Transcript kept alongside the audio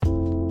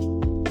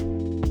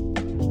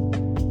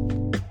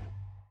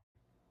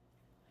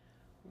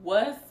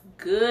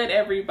good,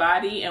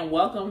 everybody, and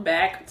welcome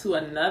back to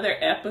another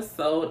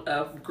episode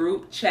of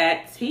Group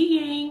Chat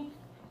Teeing.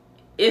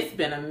 It's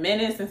been a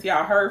minute since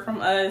y'all heard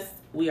from us.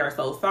 We are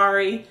so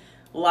sorry.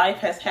 Life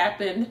has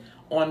happened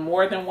on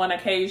more than one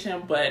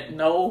occasion, but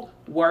no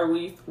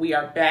worries. We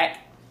are back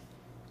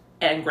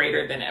and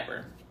greater than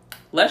ever.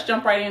 Let's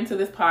jump right into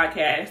this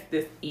podcast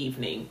this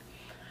evening.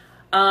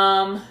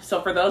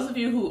 So for those of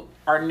you who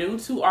are new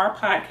to our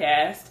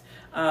podcast,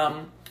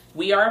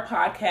 we are a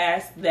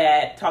podcast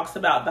that talks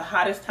about the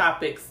hottest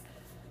topics.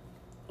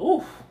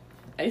 Ooh,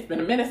 it's been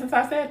a minute since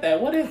I said that.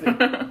 What is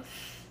it?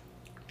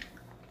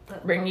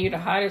 Bringing you the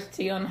hottest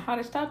tea on the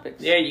hottest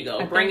topics. There you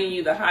go. Bringing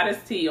you the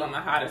hottest tea on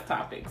the hottest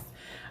topics.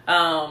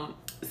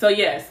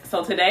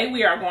 So today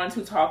we are going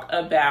to talk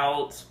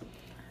about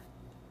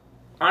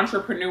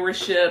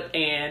entrepreneurship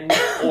and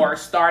or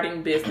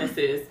starting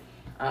businesses,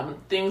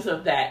 things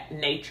of that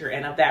nature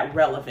and of that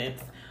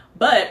relevance.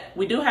 But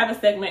we do have a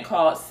segment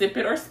called Sip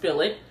It or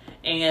Spill It.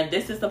 And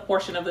this is the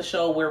portion of the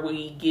show where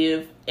we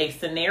give a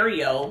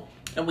scenario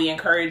and we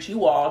encourage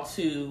you all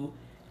to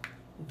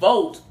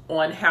vote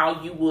on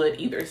how you would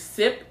either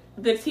sip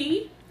the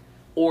tea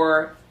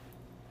or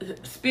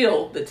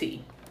spill the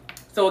tea.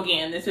 So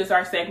again, this is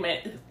our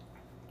segment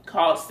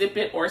called Sip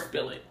It or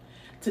Spill It.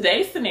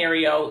 Today's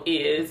scenario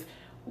is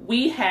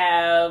let's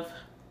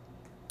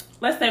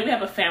say we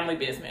have a family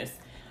business.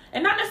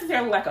 And not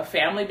necessarily like a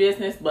family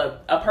business,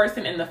 but a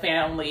person in the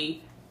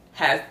family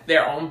has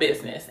their own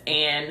business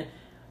and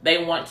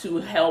they want to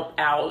help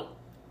out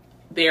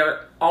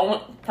their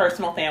own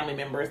personal family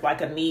members,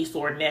 like a niece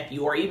or a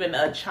nephew or even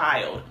a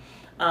child.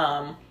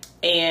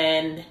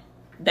 And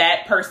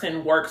that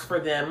person works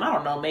for them, I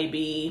don't know,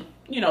 maybe,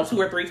 2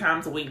 or 3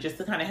 times a week just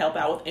to kind of help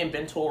out with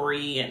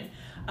inventory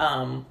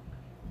and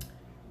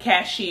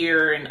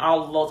cashier and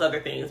all of those other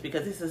things,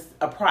 because this is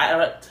a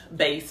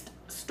product-based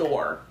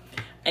store.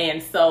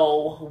 And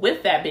so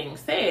with that being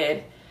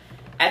said,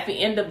 at the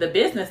end of the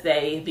business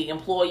day, the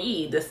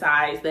employee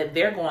decides that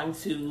they're going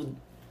to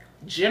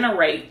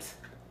generate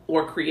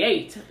or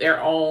create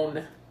their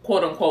own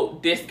quote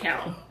unquote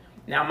discount.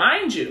 Now,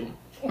 mind you,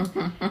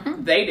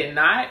 they did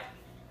not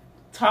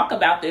talk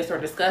about this or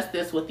discuss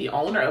this with the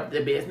owner of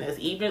the business,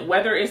 even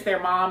whether it's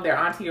their mom, their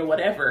auntie, or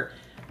whatever.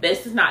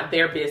 This is not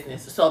their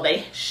business. So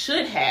they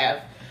should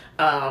have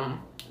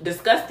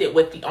discussed it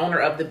with the owner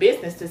of the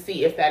business to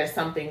see if that is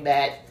something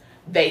that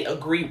they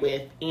agree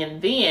with,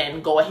 and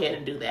then go ahead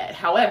and do that.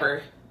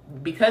 However,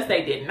 because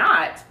they did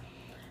not,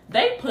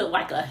 they put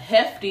like a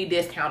hefty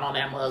discount on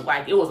that mug,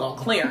 like it was on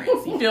clearance.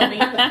 You feel me?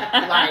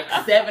 Like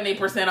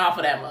 70% off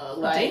of that mug.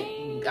 Like,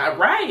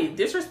 right,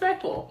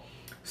 disrespectful.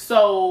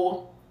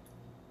 So,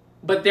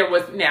 but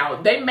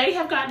they may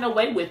have gotten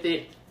away with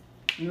it,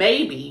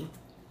 maybe.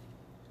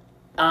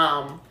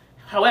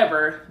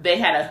 However, they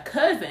had a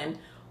cousin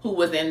who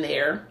was in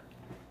there,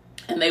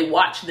 and they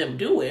watched them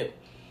do it.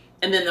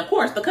 And then, of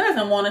course, the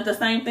cousin wanted the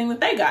same thing that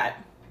they got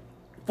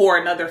for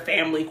another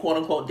family, quote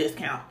unquote,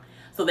 discount.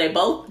 So they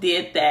both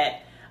did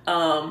that.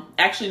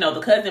 Actually, no, the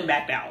cousin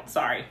backed out.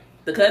 Sorry.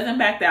 The cousin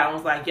backed out and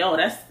was like, yo,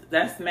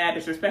 that's mad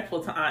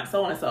disrespectful to Aunt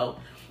so-and-so.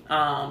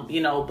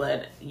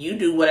 But you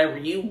do whatever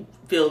you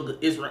feel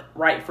is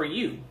right for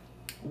you.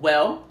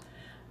 Well,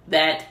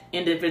 that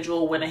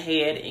individual went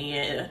ahead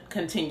and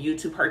continued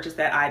to purchase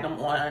that item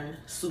on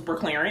super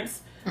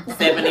clearance,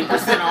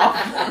 70%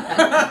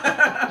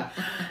 off.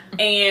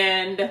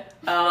 And,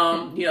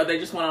 they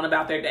just went on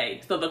about their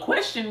day. So the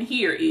question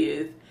here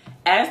is,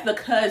 as the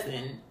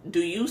cousin, do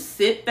you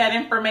sip that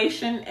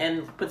information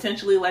and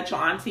potentially let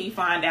your auntie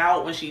find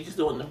out when she's just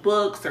doing the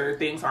books or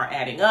things aren't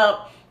adding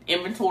up,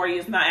 inventory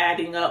is not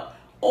adding up?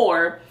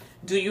 Or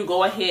do you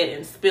go ahead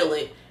and spill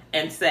it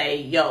and say,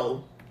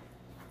 yo,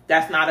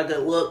 that's not a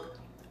good look.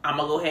 I'm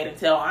going to go ahead and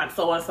tell Aunt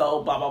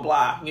so-and-so, blah, blah,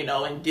 blah,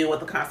 and deal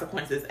with the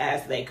consequences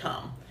as they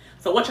come.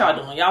 So what y'all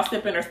doing? Y'all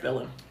sipping or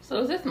spilling? So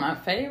is this my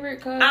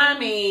favorite cousin? I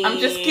mean, I'm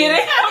just kidding.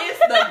 It's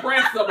the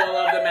principle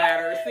of the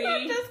matter. See,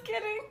 I'm just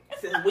kidding.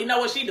 Since we know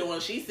what she's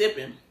doing. She's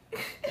sipping,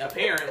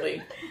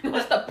 apparently.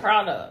 What's the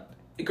product?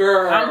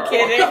 Girl, I'm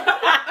kidding.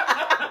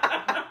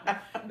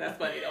 That's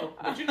funny though.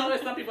 But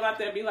there's some people out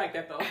there be like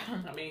that though.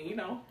 I mean,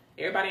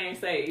 everybody ain't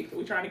saved.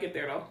 We're trying to get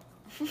there though.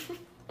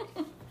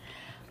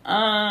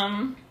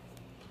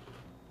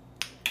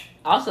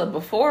 Also,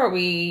 before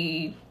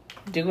we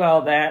do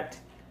all that,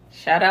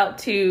 shout out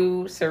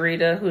to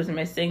Sarita, who's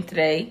missing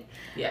today.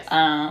 Yes.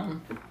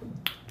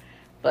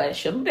 But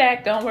she'll be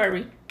back. Don't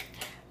worry.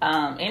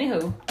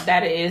 Anywho,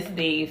 that is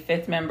the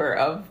 5th member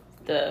of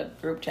the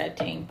Group Chat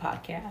Team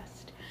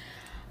podcast.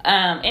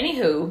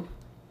 Anywho,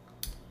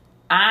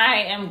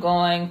 I am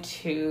going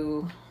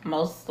to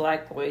most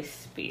likely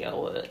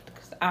spill it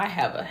because I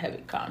have a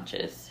heavy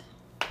conscience.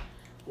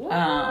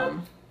 What?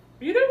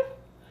 You do?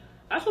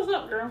 That's what's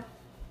up, girl.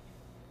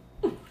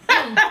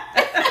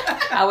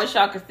 I wish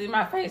y'all could see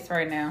my face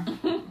right now.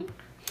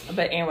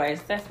 But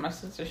anyways, that's my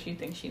sister. She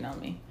thinks she know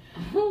me.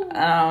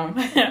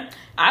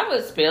 I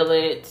would spill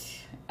it.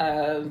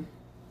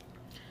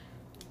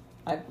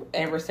 Like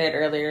Amber said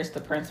earlier, it's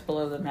the principle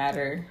of the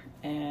matter.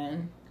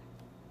 And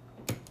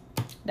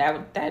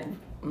that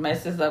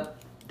messes up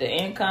the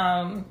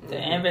income,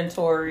 the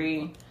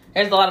inventory.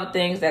 There's a lot of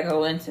things that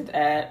go into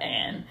that,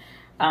 and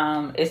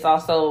it's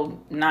also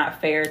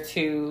not fair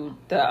to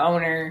the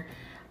owner,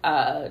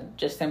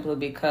 just simply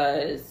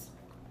because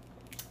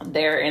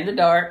they're in the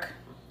dark.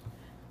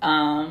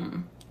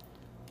 I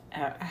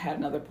had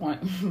another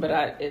point, but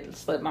it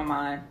slipped my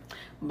mind.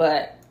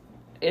 But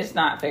it's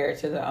not fair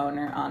to the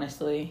owner,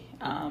 honestly,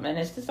 and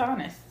it's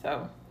dishonest.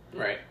 So,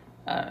 right,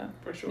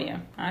 for sure. Yeah,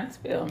 I'd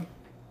spill.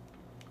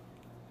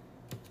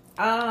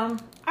 I'd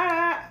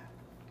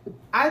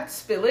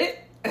spill it.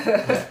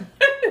 Because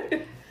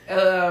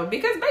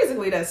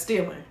basically that's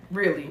stealing,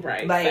 really.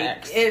 Right. Like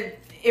Facts.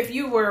 if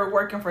you were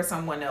working for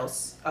someone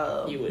else,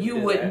 you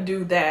wouldn't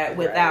do that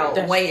without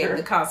That's weighing true.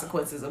 the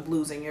consequences of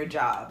losing your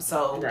job.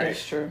 So Right.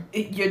 That's true.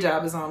 your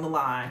job is on the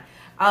line.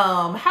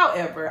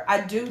 However,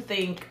 I don't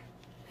think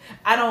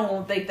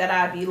that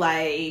I'd be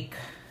like,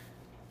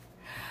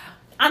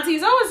 Auntie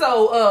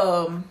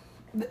so-and-so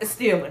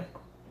stealing.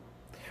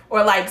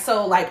 Or like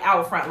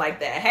out front like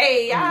that.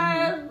 Hey,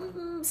 I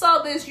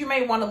saw this. You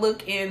may want to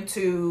look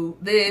into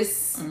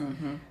this.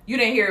 Mm-hmm. You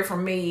didn't hear it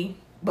from me,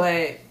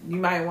 but you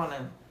might want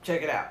to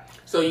check it out.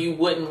 So you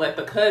wouldn't let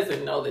the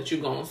cousin know that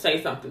you're gonna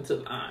say something to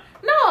the aunt?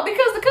 No,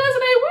 because the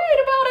cousin ain't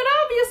worried about it.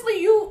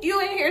 Obviously, you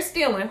ain't here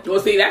stealing. Well,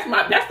 see,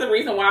 that's the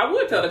reason why I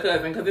would tell the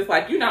cousin, because it's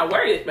like, you're not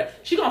worried, but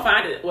she gonna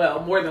find it.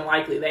 Well, more than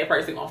likely, they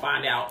person gonna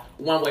find out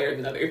one way or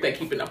another if they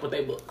keeping up with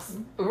their books.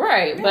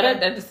 Right, but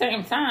at the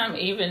same time,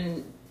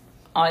 even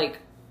like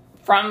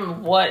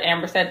from what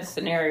Amber said the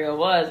scenario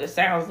was, it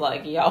sounds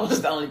like y'all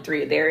was the only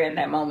three there in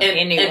that moment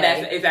anyway. And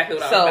that's exactly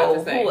what I was So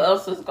about to say. who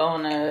else is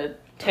gonna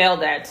tell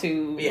that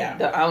to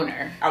the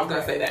owner? I was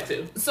gonna say that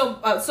too.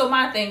 So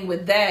my thing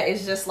with that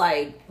is just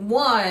like,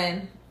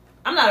 one,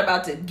 I'm not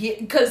about to get,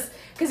 because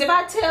if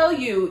I tell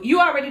you, you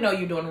already know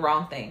you're doing the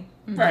wrong thing.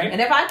 Right. And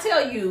if I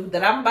tell you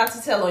that I'm about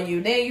to tell on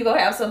you, then you gonna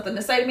have something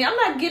to say to me. I'm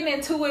not getting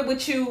into it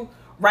with you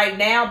right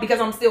now because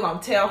I'm still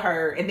gonna tell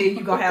her, and then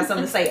you gonna have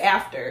something to say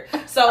after.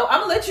 So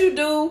I'm gonna let you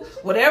do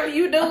whatever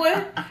you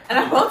doing, and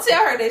I'm gonna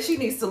tell her that she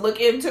needs to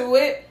look into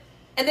it.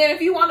 And then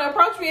if you want to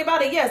approach me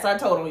about it, yes, I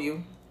told on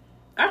you.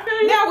 I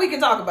feel you. Now we can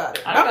talk about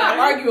it. I'm not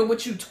arguing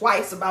with you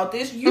twice about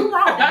this. You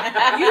wrong.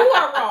 You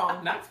are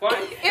wrong. Not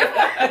twice.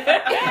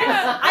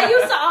 I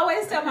used to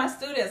always tell my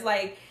students,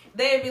 like,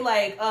 they'd be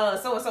like,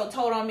 so-and-so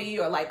told on me,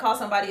 or like call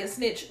somebody a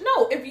snitch.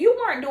 No, if you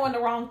weren't doing the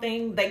wrong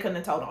thing, they couldn't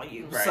have told on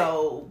you. Right.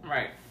 So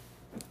Right.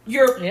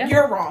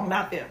 you're wrong,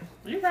 not them.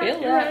 You're right.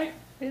 Feel You're that. right.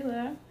 Feel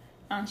that.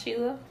 Aunt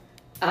Sheila?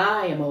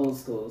 I am old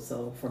school,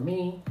 so for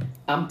me,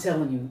 I'm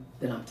telling you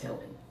that I'm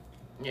telling.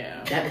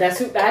 Yeah. That's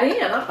who I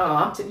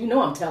am. You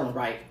know I'm telling,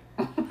 right?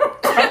 That's me.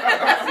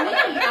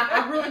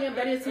 I really am.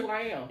 That is who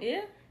I am.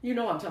 Yeah. You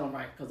know I'm telling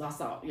right because I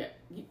saw. Yeah,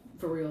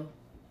 for real.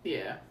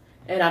 Yeah.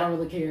 And I don't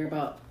really care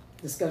about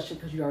discussion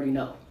because you already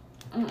know.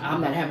 Mm-hmm.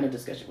 I'm not having a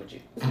discussion with you.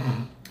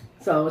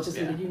 So it's just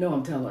Yeah. you know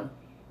I'm telling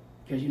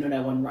because you know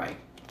that wasn't right.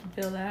 I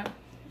feel that.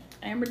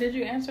 Amber, did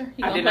you answer?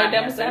 You I gonna did play not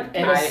devil's answer.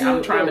 advocate?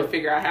 I'm trying to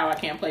figure out how I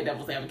can play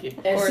devil's advocate.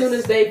 As soon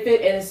as they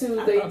fit and as soon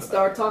as they thought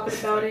start about talking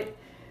about it,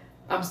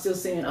 I'm still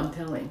saying I'm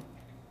telling.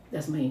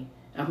 That's me.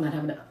 I'm not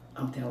having.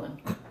 I'm telling.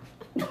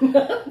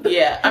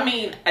 Yeah, I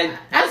mean,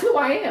 That's who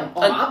I am.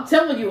 Or I'm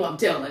telling you I'm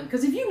telling.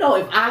 Because if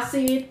I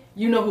see it,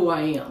 you know who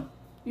I am.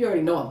 You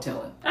already know I'm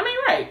telling. I mean,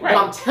 right. But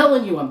I'm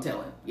telling you I'm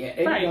telling. Yeah,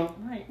 there you go.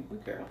 Right,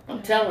 good girl.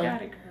 I'm telling.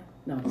 Got it, girl.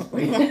 No, I'm just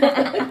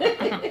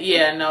waiting.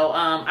 Yeah, no,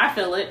 I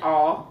feel it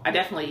all. I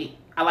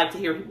like to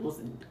hear people's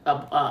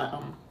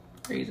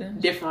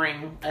Reasons.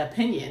 differing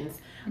opinions.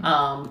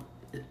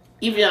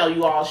 Even though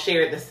you all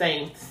shared the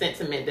same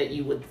sentiment that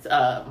you would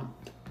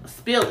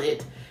spill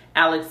it,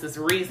 Alex's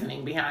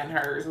reasoning behind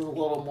hers was a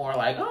little more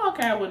like, oh,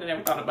 okay, I wouldn't have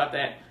never thought about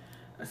that.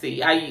 See,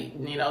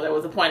 there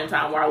was a point in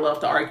time where I love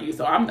to argue,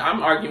 so I'm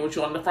arguing with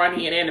you on the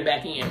front end and the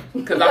back end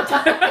because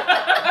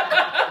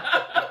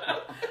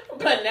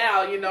But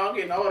now, I'm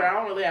getting older. I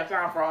don't really have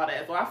time for all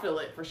that, so I feel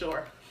it for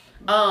sure.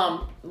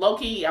 Low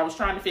key, I was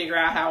trying to figure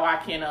out how I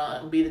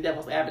can be the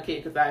devil's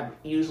advocate because I'm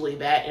usually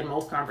that in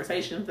most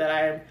conversations that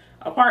I'm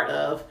a part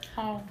of.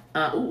 Oh.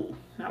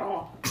 Not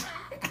all.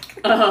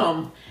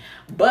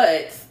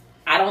 But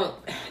I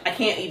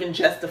can't even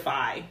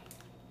justify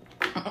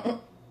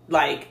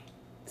like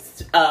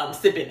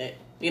sipping it.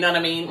 You know what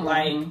I mean? Mm-hmm.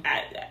 Like,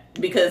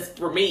 because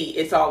for me,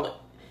 it's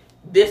all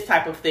this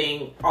type of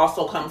thing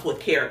also comes with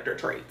character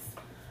traits,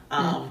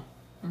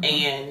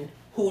 and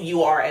who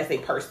you are as a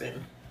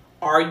person.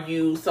 Are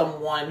you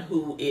someone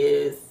who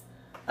is,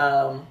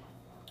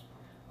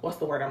 what's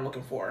the word I'm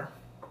looking for?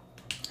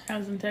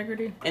 Has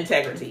integrity.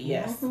 Integrity,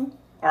 yes.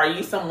 Are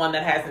you someone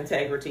that has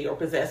integrity or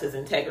possesses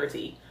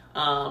integrity?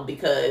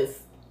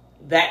 Because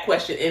that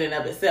question in and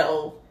of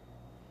itself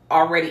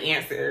already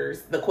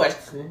answers the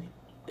question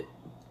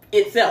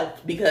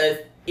itself. Because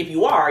if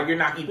you are, you're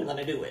not even going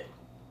to do it.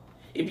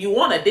 If you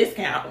want a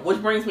discount,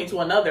 which brings me to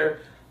another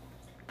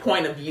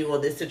point of view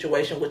of this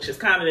situation, which is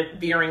kind of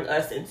veering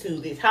us into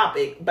the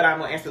topic, but I'm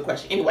going to answer the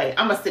question. Anyway,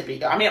 I'm going to sip it,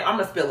 y'all. I'm going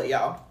to spill it,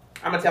 y'all.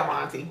 I'm going to tell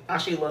my auntie. Aunt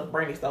Sheila,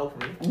 Brandy stole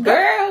from me.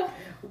 Girl.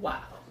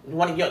 Wow.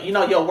 one of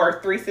your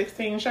Work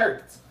 316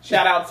 shirts.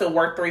 Shout out to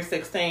Work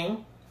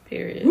 316.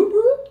 Period. Whoop,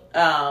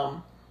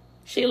 whoop.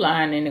 She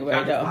lying anyway,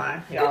 I'm though.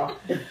 lying, y'all.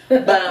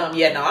 But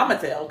yeah, no, I'm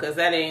gonna tell because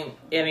it ain't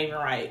even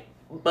right.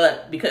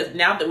 But because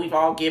now that we've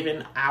all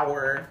given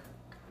our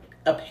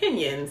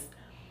opinions,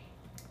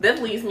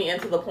 that leads me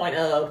into the point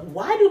of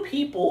why do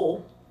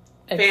people,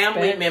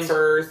 family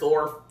members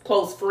or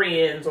close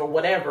friends or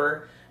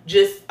whatever,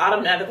 just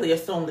automatically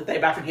assume that they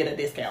about to get a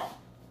discount?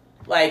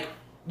 Like,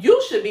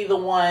 you should be the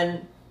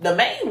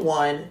main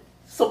one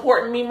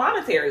supporting me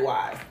monetary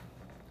wise.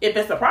 If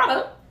it's a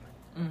product.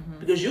 Mm-hmm.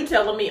 Because you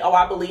telling me, oh,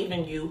 I believe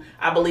in you,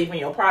 I believe in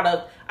your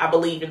product, I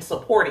believe in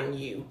supporting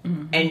you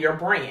and your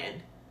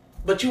brand,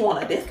 but you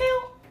want a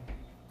discount?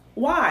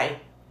 Why?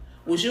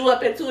 Was you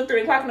up at 2 or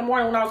 3 o'clock in the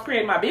morning when I was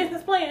creating my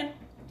business plan?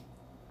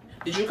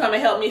 Did you come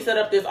and help me set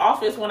up this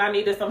office when I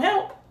needed some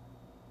help?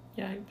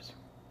 Yikes.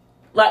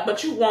 Like,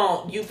 but you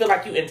feel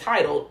like you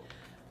entitled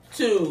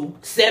to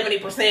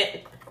 70%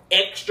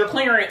 extra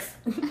clearance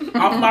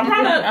off my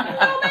product?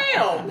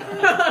 No,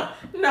 ma'am.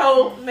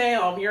 No,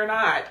 ma'am, you're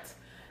not.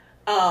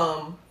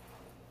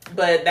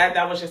 But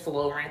that was just a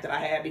little rant that I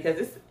had because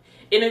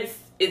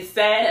it's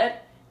sad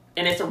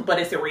and it's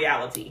a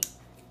reality,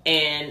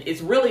 and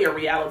it's really a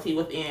reality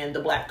within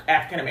the Black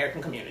African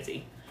American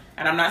community.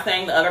 And I'm not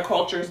saying the other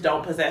cultures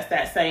don't possess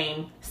that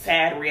same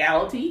sad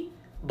reality,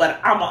 but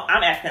I'm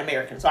African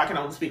American, so I can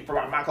only speak for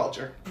my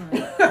culture.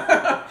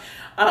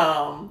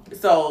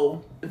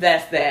 So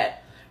that's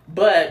that.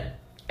 But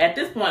at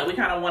this point, we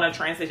kind of want to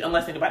transition,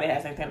 unless anybody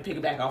has anything to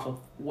piggyback off of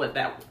what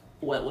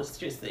was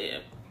just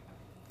said.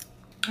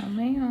 Oh,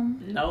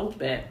 ma'am. No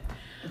bet.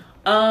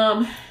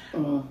 Yeah,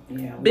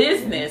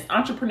 Business,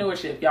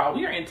 entrepreneurship, y'all.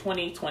 We are in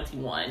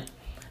 2021.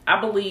 I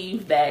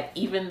believe that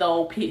even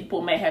though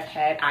people may have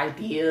had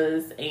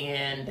ideas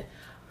and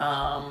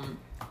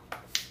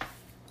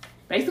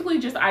basically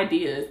just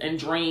ideas and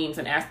dreams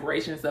and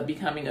aspirations of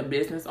becoming a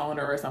business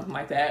owner or something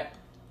like that,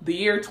 the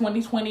year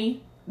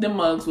 2020, the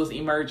mugs was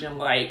emerging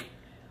like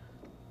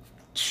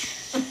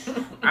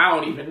I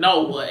don't even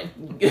know what.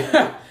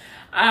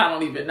 I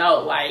don't even know.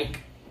 Like,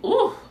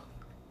 ooh.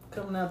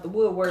 Coming out the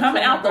woodwork.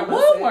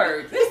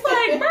 It's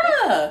like,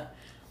 bruh,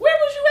 where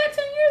was you at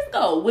 10 years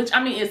ago? Which,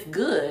 I mean, it's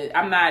good.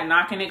 I'm not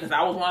knocking it because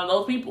I was one of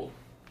those people.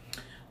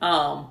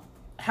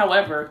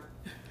 However,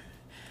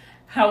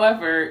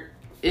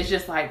 it's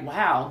just like,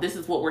 wow, this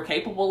is what we're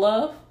capable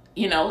of.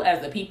 You know,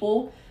 as a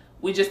people,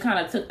 we just kind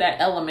of took that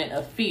element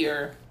of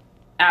fear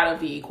out of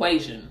the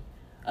equation.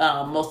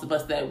 Most of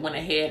us that went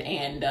ahead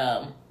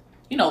and,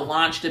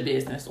 launched a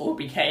business or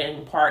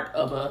became part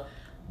of a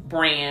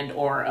brand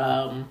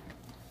or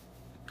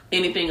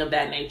anything of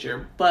that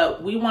nature.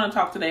 But we want to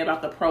talk today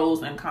about the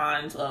pros and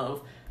cons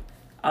of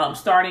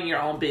starting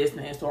your own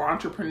business or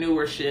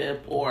entrepreneurship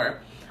or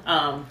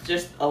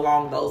just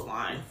along those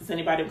lines. Does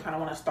anybody kind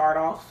of want to start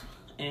off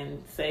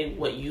and say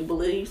what you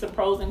believe some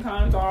pros and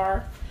cons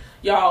are?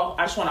 Y'all,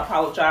 I just want to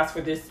apologize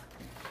for this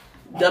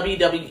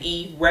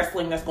WWE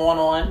wrestling that's going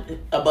on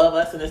above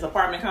us in this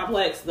apartment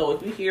complex. So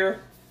if you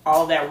hear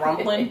all that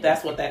rumbling,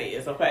 that's what that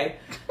is, okay?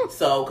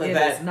 So, because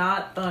that's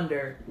not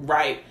thunder.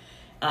 Right.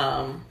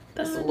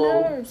 It's a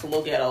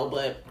little ghetto,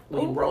 but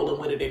we rolling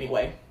with it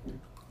anyway.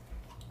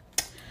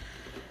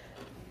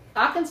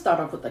 I can start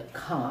off with a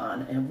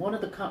con, and one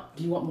of the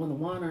do you want more than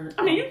one or?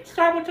 I mean, you can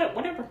start with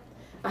whatever.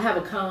 I have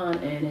a con,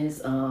 and it's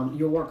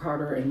you'll work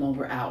harder and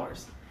longer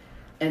hours,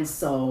 and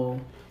so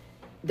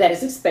that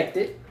is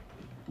expected.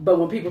 But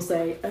when people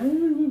say,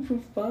 "I'm from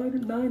 5 to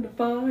 9 to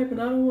 5,"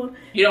 and I don't want,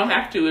 you don't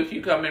have to if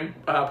you come and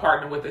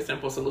partner with a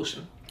simple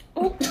solution.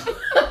 I'm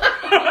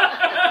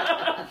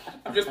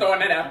just throwing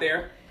that out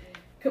there.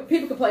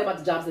 People complain about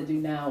the jobs they do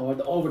now or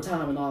the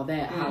overtime and all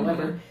that. Mm-hmm.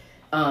 However,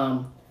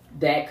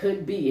 that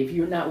could be, if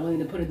you're not willing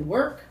to put in the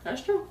work.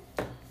 That's true.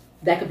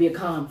 That could be a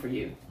con for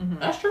you. Mm-hmm.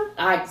 That's true.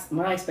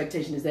 My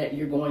expectation is that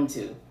you're going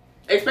to.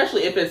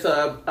 Especially if it's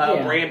a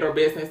brand or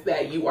business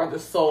that you are the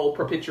sole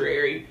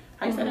perpetuary.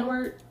 How you say that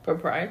word?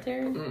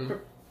 Proprietary? Mm-hmm.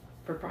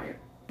 Proprietor.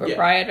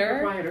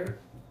 Proprietor?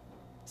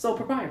 Sole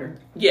proprietor.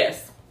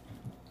 Yes.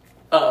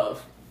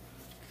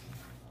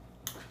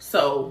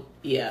 So,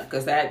 yeah,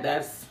 because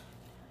that's,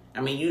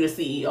 I mean, you the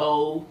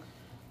CEO,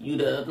 you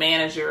the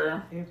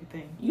manager,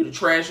 everything. You the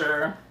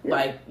treasurer,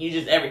 like, you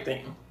just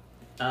everything.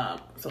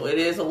 So it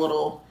is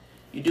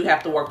you do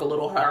have to work a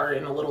little harder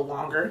and a little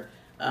longer.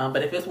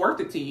 But if it's worth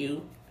it to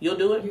you, you'll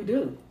do it. You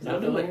do. You'll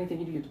do it.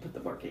 Anything you do, you have to put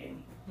the work in.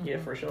 Mm-hmm. Yeah,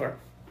 for sure.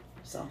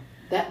 So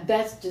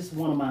that's just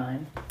one of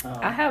mine.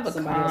 I have a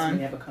somebody con. Else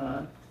may have a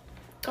con.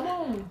 Come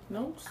on,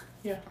 notes.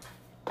 Yeah.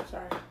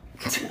 Sorry.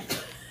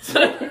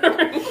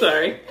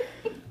 Sorry.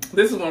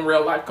 This is when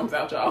real life comes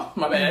out, y'all.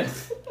 My bad.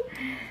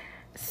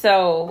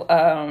 So,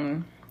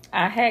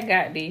 I had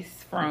got these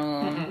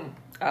from.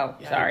 Oh,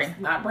 yeah, sorry.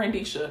 Not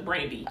Brandisha.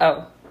 Brandy.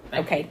 Oh,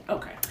 okay.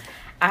 Okay.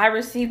 I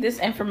received this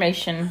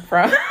information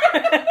from.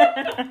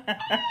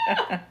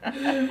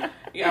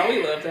 Yeah,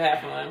 we love to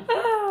have fun.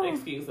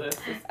 Excuse us.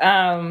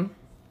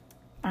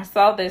 I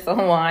saw this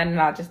online and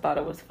I just thought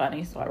it was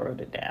funny, so I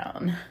wrote it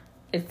down.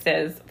 It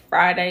says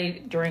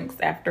Friday drinks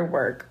after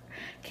work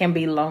can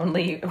be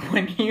lonely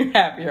when you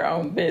have your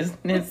own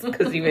business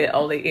because you're the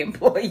only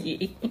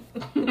employee.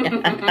 Going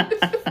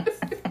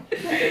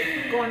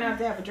out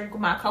to have a drink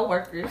with my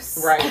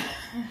coworkers. Right.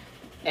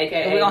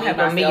 AKA we don't have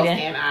a myself, meeting.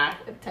 And I.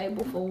 A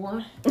table for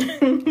one.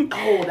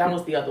 Oh, that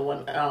was the other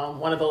one.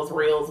 One of those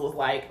reels was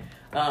like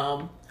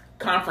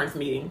conference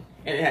meeting,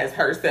 and it has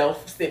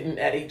herself sitting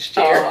at each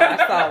chair. Oh, I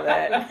saw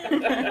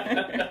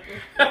that.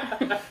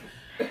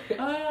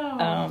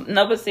 Oh.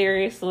 No, but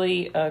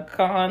seriously, a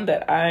con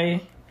that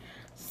I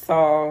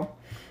saw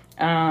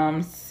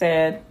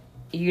said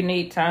you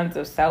need tons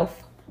of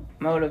self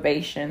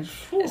motivation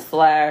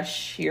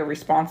 / you're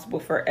responsible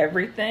for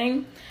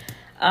everything.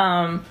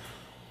 Technically,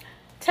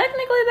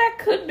 that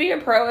could be a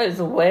pro as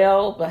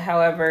well, but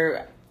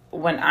however,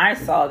 when I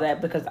saw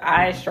that, because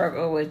I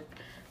struggle with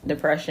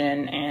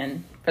depression,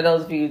 and for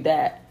those of you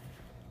that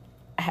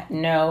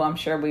know, I'm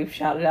sure we've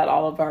shouted out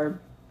all of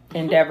our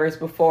endeavors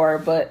before,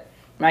 but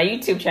my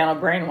YouTube channel,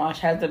 Brainwash,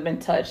 hasn't been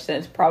touched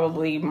since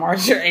probably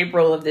March or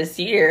April of this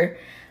year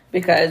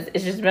because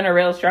it's just been a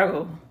real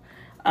struggle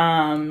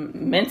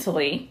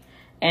mentally.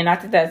 And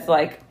not that that's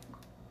like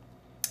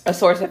a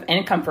source of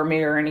income for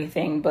me or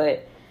anything,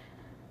 but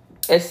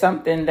it's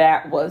something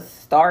that was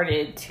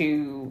started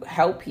to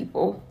help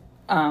people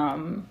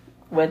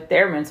with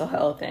their mental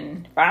health.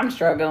 And if I'm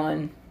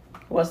struggling,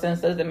 what sense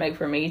does it make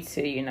for me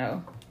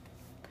to,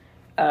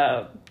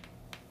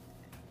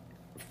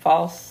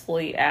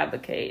 falsely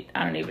advocate?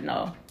 I don't even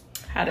know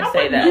how to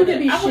say that. You could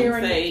be I wouldn't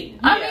sharing. say,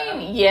 I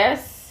mean,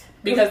 yes,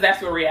 because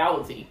that's the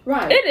reality.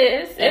 Right. it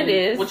is. And- It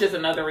is. Which is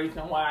another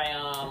reason why,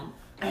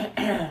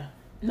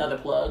 another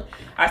plug,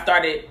 I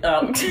started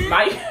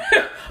my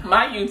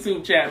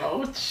YouTube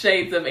channel,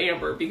 Shades of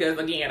Amber, because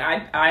again,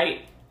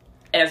 I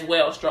as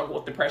well struggle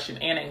with depression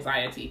and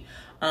anxiety.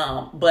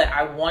 But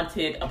I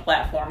wanted a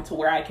platform to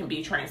where I can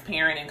be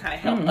transparent and kind of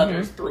help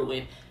others through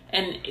it.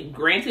 And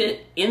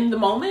granted, in the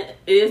moment,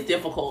 it is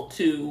difficult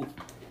to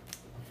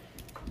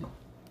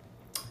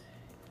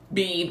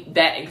be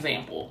that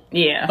example.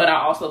 Yeah. But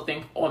I also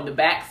think on the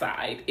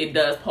backside, it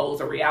does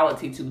pose a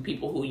reality to the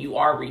people who you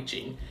are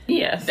reaching.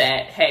 Yes.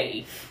 That,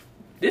 hey,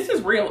 this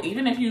is real.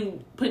 Even if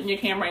you put your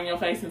camera in your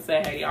face and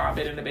say, hey, y'all, I've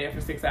been in the bed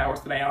for 6 hours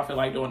today. I don't feel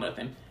like doing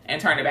nothing.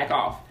 And turn it back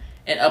off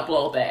and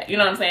upload that. You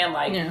know what I'm saying?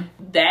 Like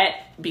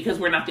that, because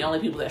we're not the only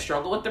people that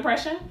struggle with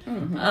depression,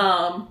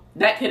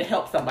 that could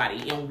help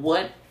somebody. In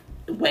what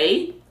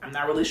way? I'm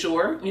not really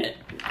sure.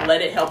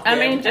 Let it help them. I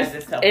mean, as just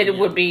it's helping it you.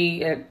 would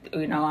be,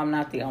 I'm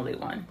not the only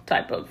one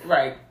type of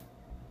Right.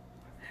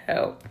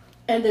 help.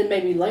 And then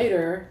maybe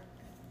later,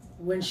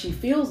 when she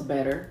feels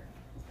better,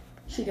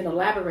 she can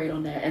elaborate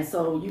on that. And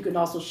so you can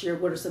also share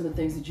what are some of the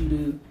things that you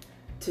do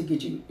to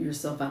get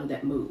yourself out of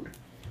that mood.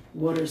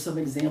 What are some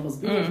examples?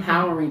 Be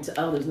empowering to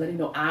others, letting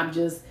know I'm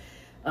just,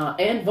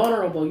 and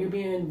vulnerable. You're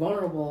being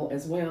vulnerable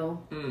as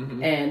well.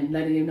 And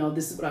letting you know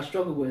this is what I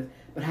struggle with.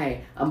 But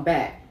hey, I'm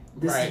back.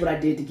 This is what I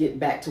did to get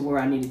back to where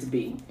I needed to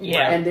be.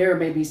 Yeah. And there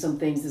may be some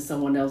things that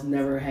someone else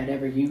never had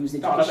ever used that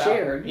you can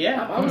share.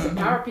 Yeah. I always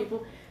empower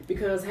people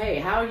because, hey,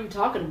 how are you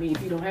talking to me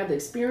if you don't have the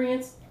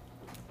experience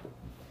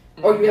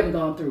or you haven't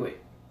gone through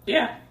it?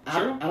 Yeah.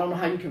 True. I don't know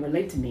how you can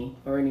relate to me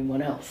or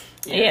anyone else.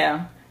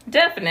 Yeah,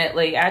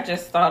 definitely. I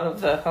just thought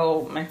of the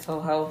whole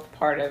mental health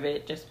part of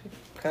it just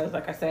because,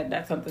 like I said,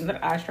 that's something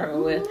that I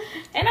struggle with.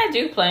 And I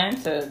do plan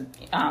to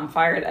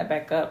fire that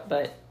back up,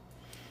 but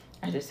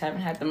I just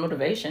haven't had the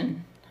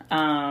motivation.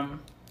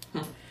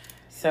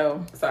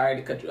 So Sorry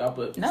to cut you off,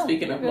 but No,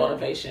 speaking you're of good.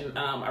 motivation,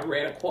 I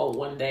read a quote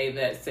one day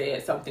that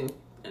said something,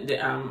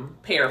 I'm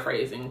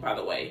paraphrasing, by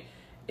the way.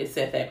 It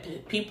said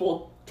that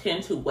people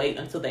tend to wait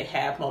until they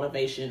have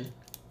motivation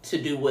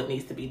to do what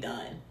needs to be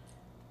done.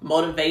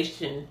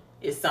 Motivation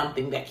is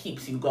something that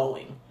keeps you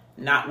going,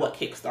 not what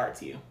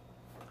kickstarts you.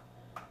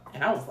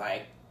 And I was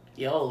like,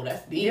 yo,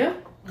 that's deep. Yeah.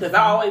 Because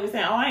I always be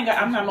saying,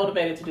 I'm not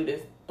motivated to do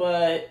this.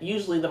 But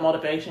usually the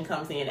motivation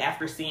comes in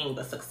after seeing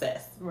the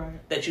success.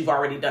 Right. That you've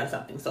already done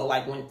something. So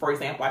like when, for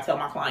example, I tell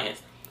my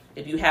clients,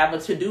 if you have a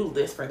to-do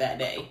list for that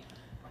day,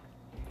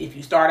 if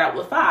you start out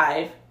with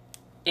 5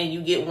 and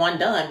you get 1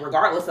 done,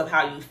 regardless of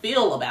how you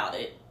feel about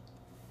it,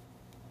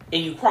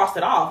 and you cross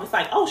it off, it's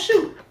like, oh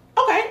shoot,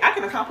 okay, I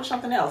can accomplish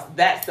something else.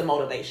 That's the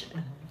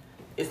motivation.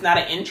 It's not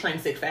an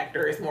intrinsic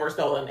factor. It's more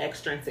so an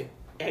extrinsic,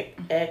 how do you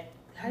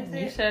say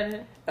you it? said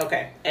it.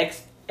 Okay,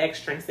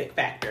 extrinsic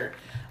factor.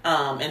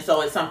 And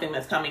so it's something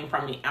that's coming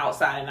from the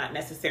outside and not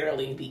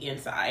necessarily the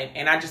inside.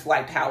 And I just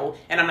liked how,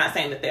 and I'm not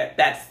saying that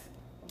that's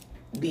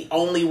the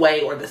only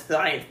way or the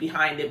science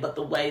behind it, but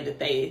the way that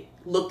they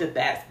looked at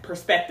that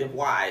perspective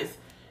wise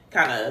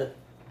kind of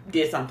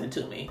did something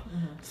to me.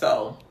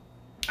 So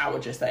I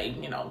would just say,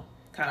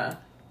 kind of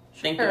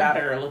think about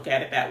it or look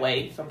at it that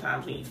way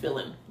sometimes when you're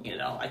feeling,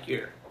 like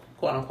you're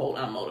quote unquote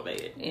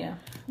unmotivated. Yeah,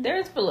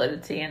 there's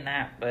validity in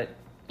that, but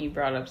you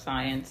brought up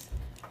science,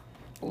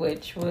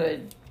 which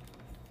would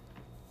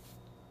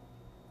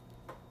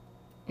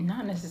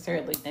not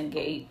necessarily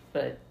negate,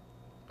 but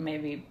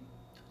maybe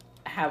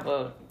have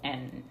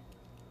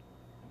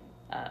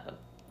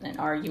an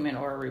argument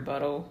or a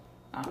rebuttal.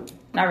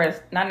 Not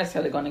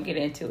necessarily going to get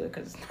into it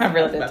because it's not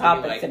really the That's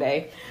topic about to be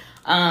today.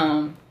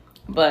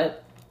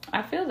 But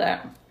I feel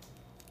that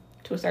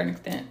to a certain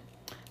extent.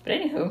 But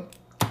anywho,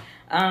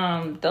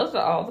 those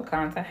are all the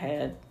cons I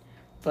had.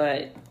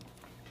 But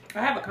I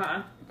have a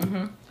con.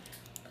 mm-hmm.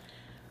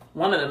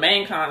 One of the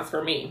main cons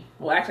for me,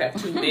 well, actually I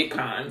have two big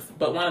cons,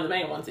 but one of the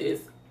main ones is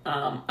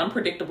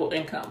unpredictable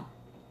income.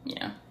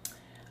 Yeah.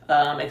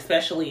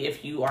 Especially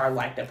if you are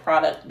like the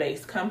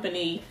product-based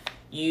company,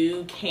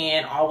 you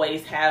can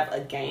always have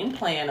a game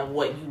plan of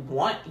what you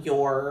want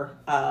your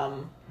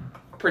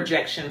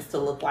projections to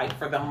look like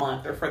for the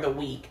month or for the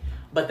week.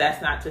 But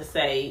that's not to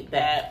say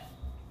that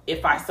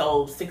if I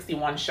sold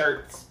 61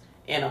 shirts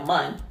in a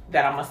month,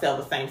 that I'm going to sell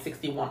the same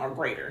 61 or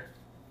greater.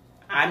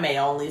 I may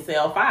only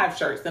sell 5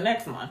 shirts the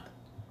next month.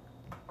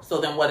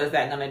 So then what is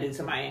that going to do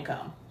to my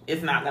income?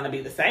 It's not going to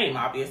be the same,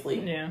 obviously.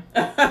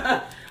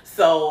 Yeah.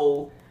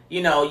 So,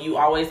 you know, you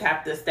always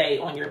have to stay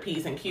on your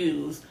P's and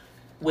Q's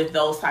with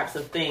those types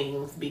of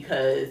things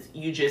because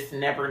you just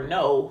never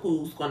know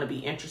who's going to be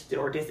interested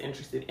or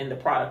disinterested in the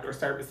product or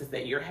services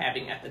that you're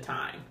having at the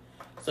time.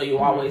 So you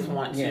always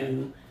want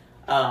to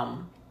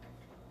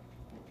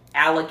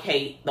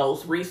allocate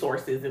those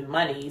resources and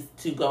monies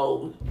to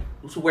go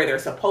to where they're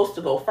supposed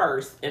to go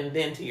first and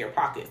then to your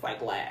pockets like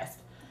last.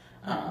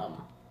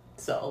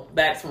 So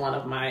that's one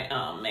of my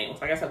main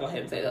ones. I guess I'll go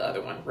ahead and say the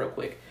other one real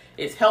quick.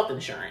 It's health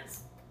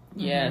insurance.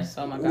 Yes.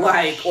 Oh my gosh.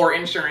 Like, or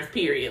insurance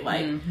period.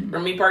 Like, for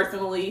me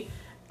personally,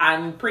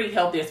 I'm pretty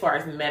healthy as far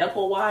as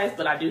medical wise,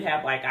 but I do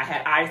have I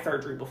had eye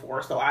surgery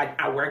before, so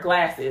I wear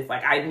glasses.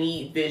 Like, I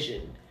need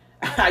vision.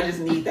 I just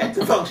need that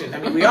to function. I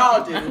mean, we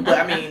all do, but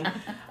I mean,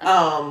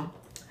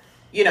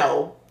 you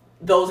know,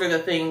 those are the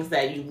things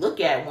that you look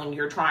at when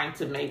you're trying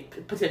to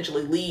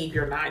potentially leave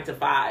your 9 to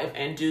 5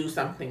 and do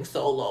something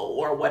solo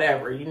or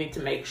whatever. You need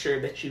to make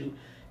sure that you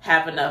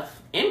have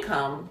enough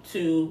income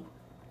to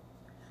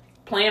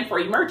plan for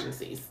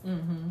emergencies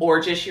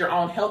or just your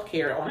own health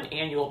care on an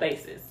annual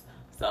basis.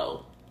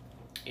 So,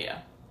 yeah.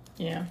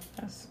 Yeah,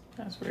 that's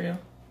real.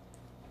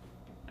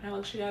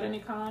 Alex, you got any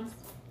cons?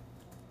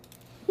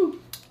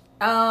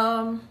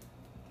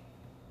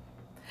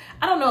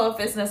 I don't know if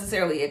it's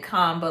necessarily a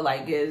con, but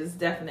like it's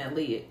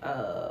definitely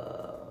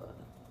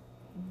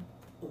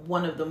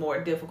one of the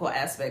more difficult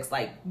aspects,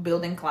 like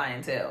building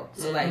clientele.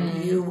 So like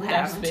you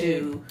have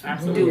to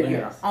do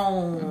your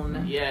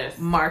own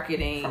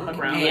marketing. From the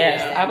ground up.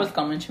 Yes, I was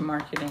going to mention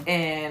marketing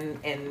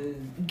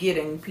and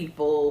getting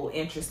people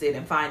interested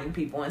and finding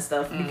people and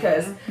stuff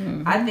because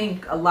I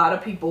think a lot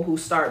of people who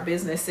start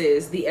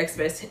businesses, the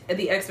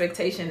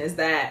expectation is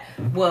that,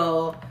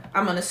 well,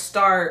 I'm going to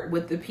start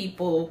with the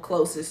people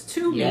closest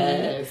to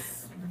me.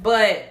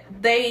 But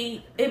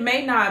it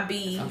may not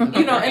be,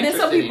 you know, and then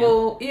some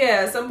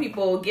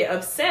people get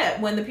upset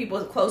when the people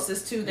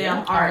closest to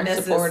them aren't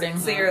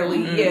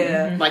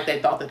necessarily, like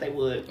they thought that they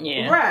would.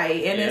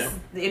 Right.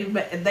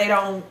 And they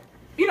don't,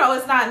 you know,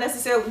 it's not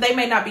necessarily, they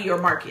may not be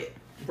your market.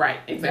 Right.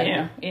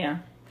 Exactly. Yeah.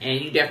 And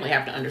you definitely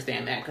have to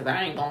understand that because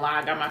I ain't gonna lie,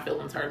 I got my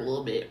feelings hurt a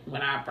little bit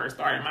when I first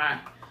started my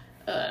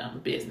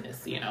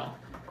business, you know.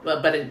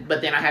 But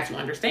then I have to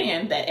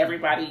understand that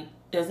everybody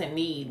doesn't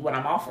need what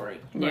I'm offering,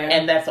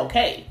 and that's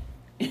okay.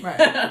 Right.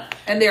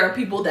 And there are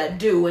people that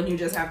do, and you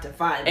just have to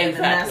find them.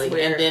 Exactly.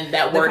 And then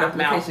that word of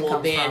mouth will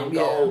then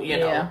go, you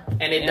know,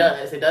 and it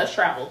does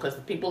travel because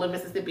the people in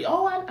Mississippi.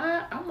 Oh,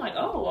 I'm like,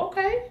 oh,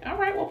 okay, all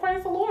right. Well,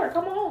 praise the Lord.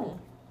 Come on.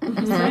 On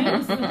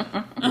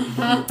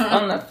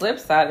the flip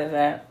side of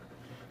that,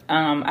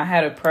 I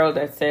had a pro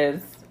that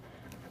says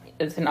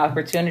it's an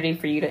opportunity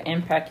for you to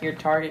impact your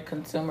target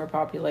consumer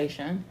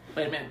population.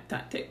 Wait a minute.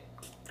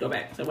 Go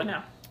back. So what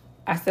now?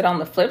 I said on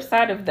the flip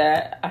side of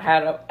that, I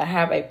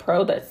have a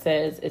pro that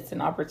says it's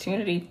an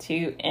opportunity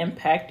to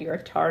impact your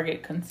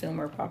target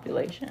consumer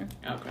population.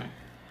 Okay.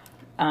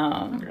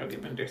 Girl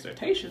giving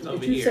dissertations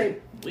over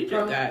here. We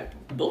just got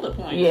bullet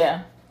points.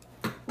 Yeah.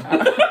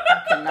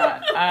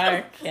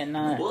 I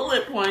cannot.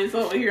 Bullet points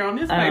over here on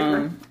this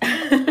paper.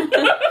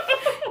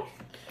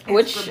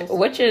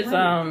 Which is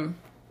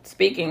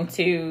speaking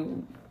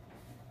to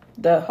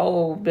the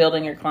whole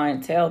building your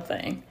clientele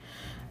thing.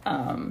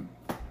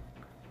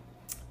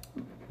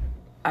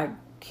 I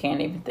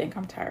can't even think.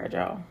 I'm tired,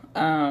 y'all.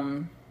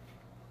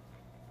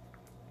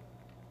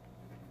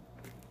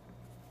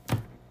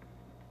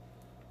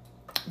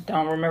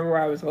 Don't remember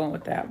where I was going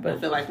with that, but I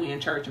feel like we in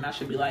church and I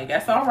should be like,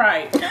 that's all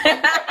right. Take your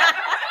time.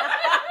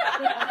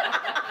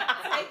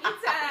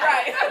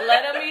 Right.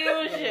 Let them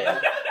use you.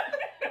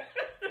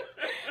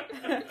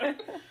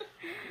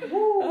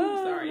 Woo,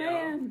 sorry,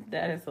 y'all.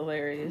 That is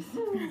hilarious.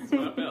 That's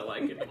what I felt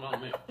like in the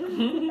moment.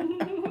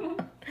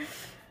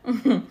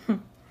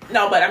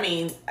 No, but I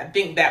mean, I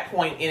think that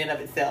point in and of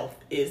itself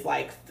is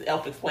like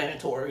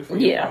self-explanatory for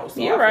your pros.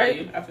 So you're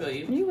right. I feel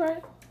you. You're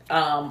right.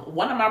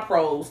 One of my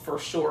pros for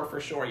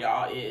sure,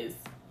 y'all, is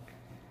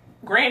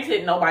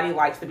granted nobody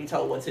likes to be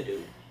told what to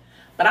do.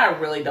 But I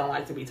really don't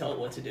like to be told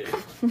what to do.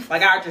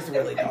 Like, I just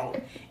really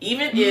don't.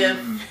 Even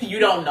if you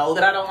don't know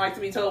that I don't like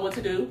to be told what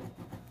to do,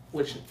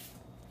 which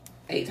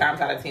 8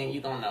 times out of 10,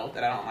 you're going to know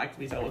that I don't like to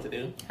be told what to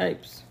do.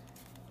 Types.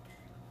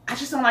 I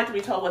just don't like to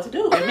be told what to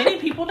do. And many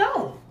people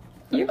don't.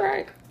 You're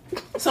right.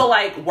 So,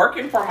 like,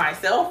 working for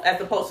myself as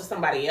opposed to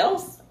somebody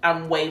else,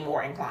 I'm way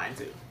more inclined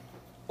to.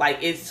 Like,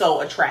 it's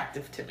so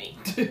attractive to me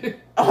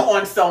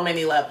on so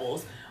many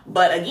levels.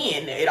 But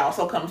again, it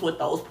also comes with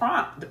those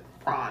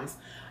prawns.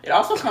 It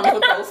also comes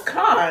with those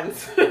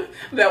cons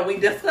that we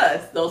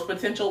discussed. Those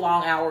potential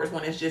long hours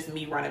when it's just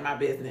me running my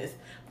business.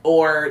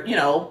 Or, you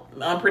know,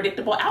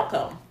 unpredictable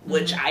outcome,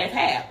 which I have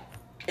had.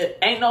 It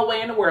ain't no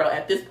way in the world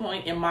at this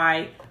point in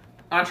my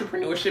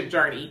entrepreneurship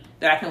journey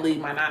that I can leave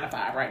my 9 to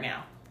 5 right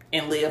now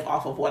and live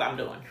off of what I'm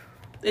doing.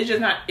 It's just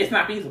not, it's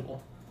not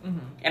feasible. Mm-hmm.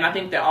 And I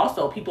think that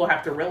also people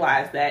have to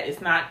realize that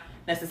it's not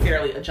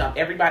necessarily a jump.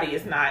 Everybody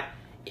is not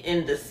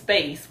in the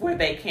space where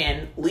they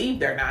can leave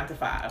their 9 to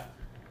 5.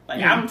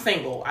 Like, I'm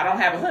single. I don't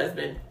have a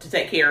husband to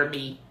take care of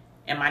me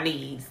and my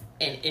needs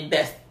and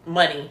invest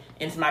money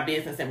into my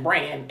business and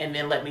brand and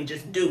then let me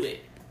just do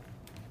it.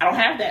 I don't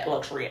have that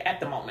luxury at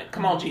the moment.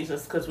 Come on,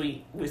 Jesus, because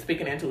we're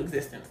speaking into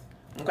existence.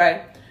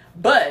 Okay?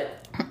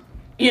 But,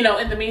 you know,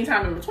 in the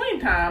meantime, in between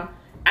time,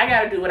 I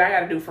got to do what I got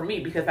to do for me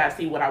because I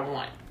see what I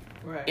want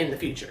in the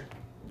future.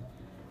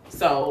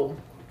 So,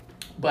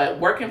 but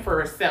working for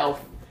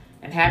yourself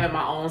and having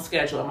my own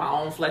schedule and my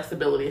own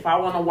flexibility. If I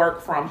want to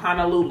work from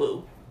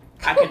Honolulu,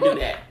 I can do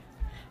that.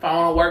 If I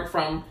want to work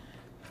from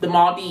the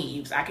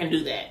Maldives, I can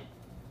do that.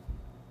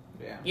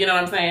 Yeah. You know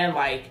what I'm saying?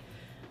 Like,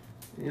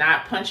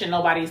 not punching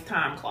nobody's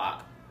time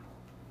clock.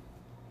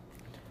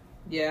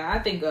 Yeah, I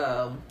think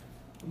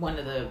one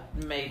of the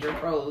major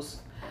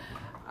pros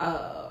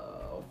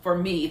for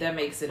me that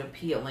makes it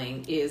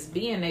appealing is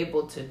being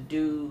able to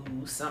do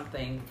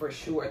something for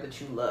sure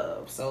that you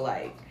love. So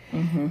like,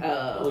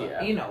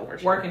 you know,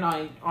 working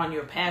on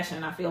your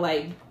passion. I feel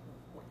like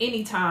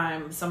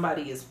anytime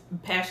somebody is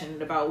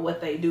passionate about what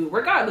they do,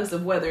 regardless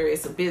of whether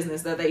it's a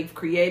business that they've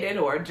created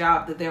or a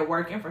job that they're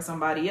working for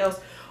somebody else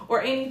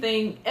or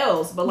anything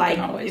else, but like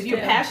if you're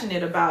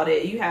passionate about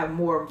it, you have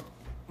more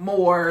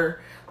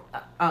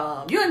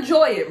you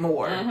enjoy it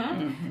more.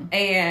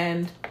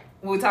 And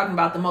we're talking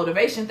about the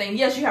motivation thing.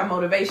 Yes, you have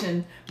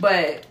motivation,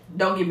 but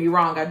don't get me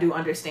wrong, I do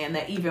understand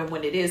that even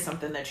when it is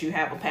something that you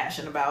have a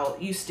passion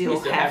about, you still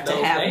have to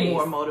have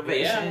more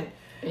motivation.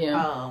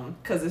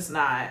 Because it's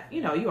not,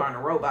 you know, you aren't a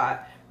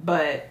robot.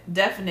 But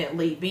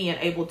definitely being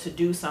able to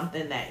do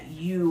something that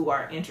you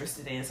are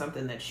interested in,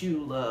 something that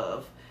you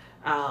love,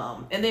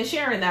 and then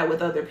sharing that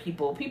with other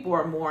people. People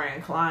are more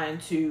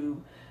inclined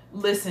to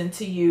listen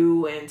to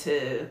you and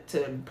to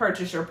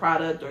purchase your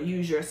product or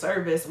use your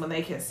service when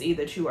they can see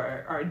that you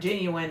are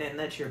genuine and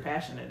that you're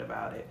passionate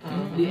about it.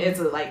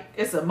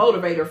 It's a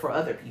motivator for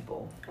other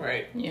people.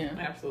 Right. Yeah,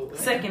 absolutely.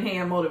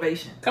 Secondhand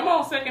motivation. Come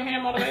on,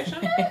 secondhand motivation.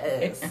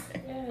 Yes.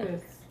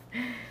 Yes.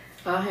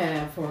 I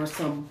have for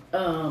some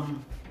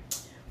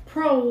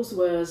pros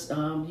was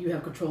you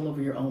have control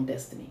over your own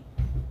destiny.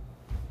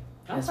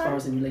 Okay. As far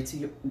as it relates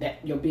to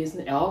your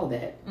business, all of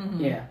that.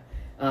 Yeah.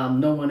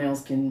 No one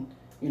else can,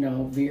 you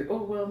know, veer.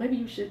 Oh well, maybe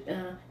you should.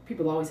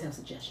 People always have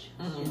suggestions,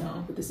 you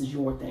know, but this is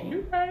your thing.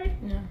 You're right.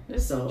 Yeah,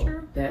 that's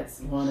true.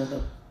 That's one of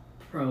the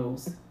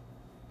pros.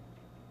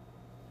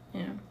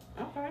 Yeah.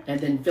 Okay. And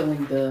then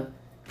feeling the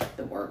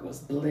word was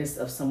bliss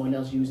of someone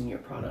else using your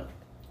product.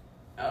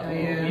 Oh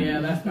yeah,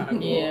 that's kind of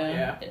cool.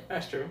 Yeah,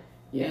 that's true.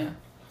 Yeah.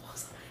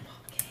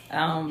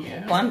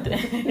 One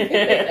thing.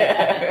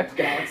 Get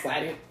all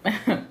excited.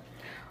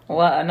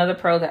 Well, another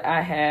pro that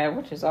I had,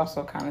 which is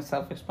also kind of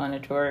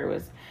self-explanatory,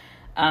 was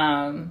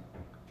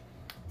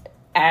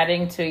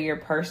adding to your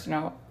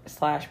personal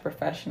 /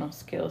 professional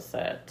skill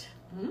set.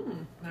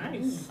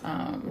 Nice.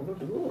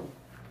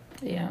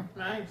 Yeah.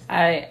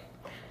 Nice.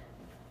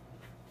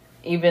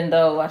 Even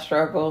though I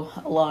struggle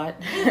a lot,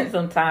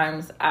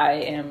 sometimes I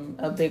am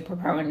a big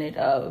proponent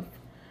of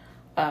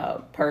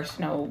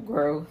personal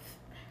growth.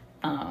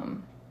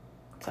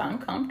 It's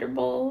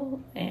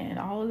uncomfortable and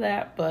all of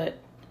that, but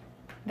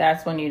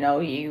that's when you know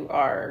you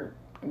are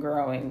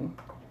growing,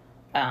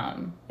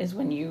 is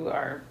when you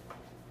are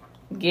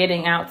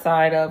getting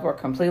outside of or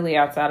completely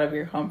outside of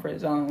your comfort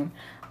zone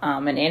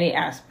in any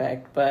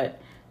aspect,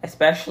 but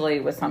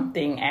especially with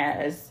something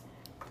as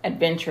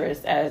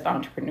adventurous as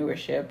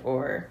entrepreneurship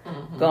or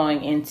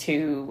going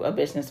into a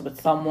business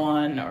with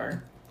someone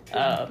or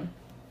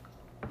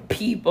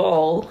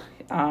people.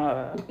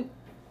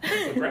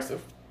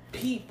 Aggressive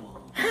people.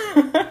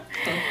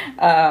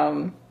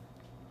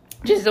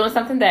 Just doing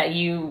something that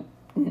you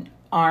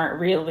aren't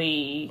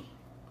really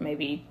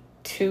maybe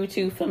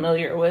too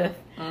familiar with.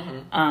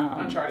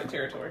 Uncharted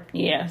territory.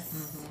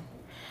 Yes.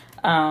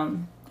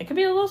 It could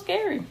be a little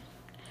scary.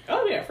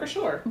 Oh yeah, for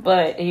sure.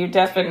 But you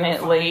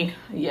definitely,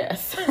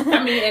 yes.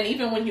 I mean, and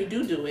even when you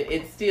do it,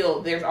 it's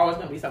still, there's always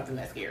going to be something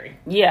that's scary.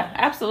 Yeah,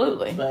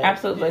 absolutely. But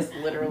absolutely. It's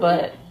literally.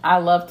 But I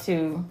love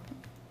to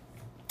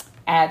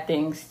add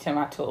things to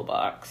my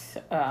toolbox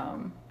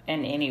in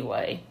any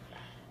way.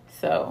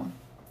 So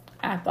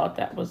I thought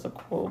that was a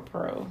cool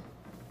pro.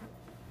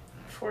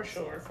 For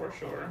sure.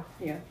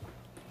 Yeah.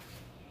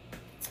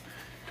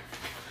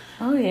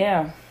 Oh,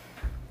 yeah.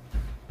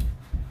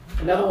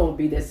 Another one would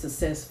be that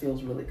success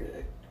feels really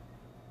good.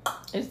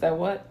 Is that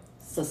what?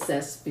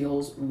 Success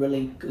feels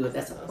really good.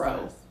 That's a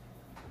pro.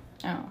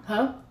 Oh.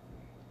 Huh?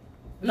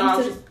 No, I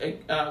was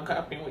just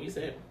copying what you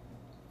said.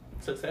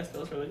 Success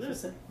feels really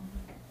good.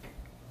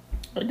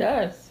 It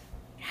does.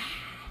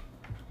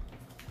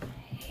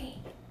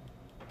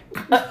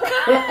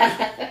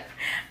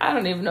 I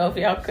don't even know if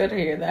y'all could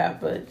hear that,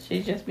 but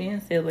she's just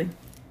being silly.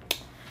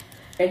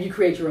 And you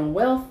create your own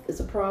wealth. It's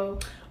a pro.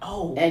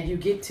 Oh. And you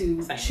get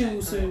to Same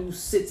choose that. who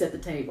sits at the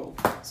table.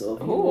 So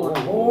if you Ooh. want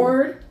a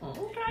board,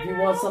 Okay. if you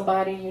want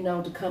somebody,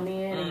 to come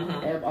in and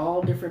have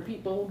all different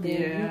people, then you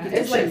Yeah, get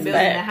it's to like choose.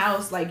 building a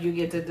house. Like you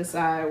get to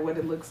decide what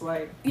it looks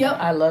like. Yep.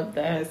 I love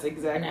that. That's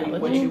exactly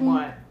Analogy. what you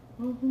want.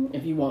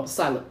 If you want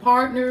silent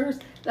partners,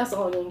 that's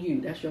all on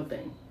you. That's your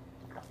thing.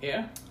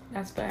 Yeah.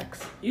 That's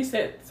facts. You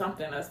said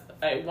something.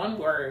 One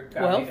word.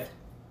 got Wealth? me.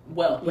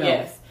 Wealth. Wealth.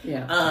 Yes.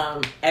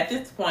 Yeah. At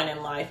this point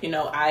in life,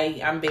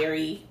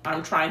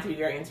 I'm trying to be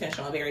very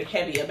intentional and very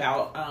heavy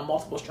about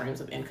multiple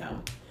streams of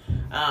income.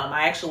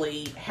 I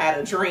actually had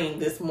a dream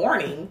this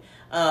morning,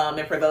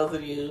 and for those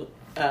of you,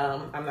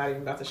 I'm not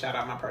even about to shout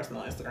out my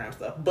personal Instagram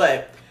stuff,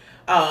 but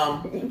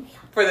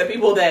for the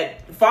people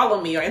that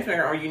follow me on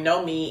Instagram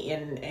or me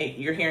and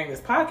you're hearing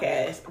this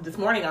podcast, this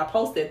morning I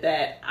posted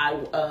that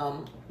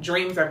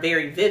dreams are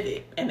very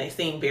vivid and they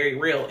seem very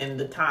real in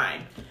the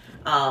time.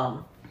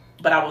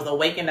 But I was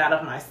awakened out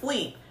of my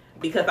sleep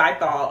because I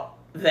thought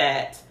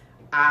that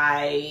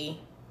I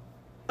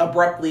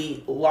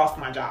abruptly lost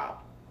my job.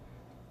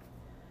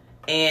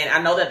 And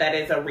I know that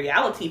is a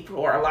reality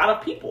for a lot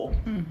of people,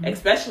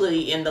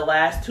 especially in the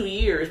last 2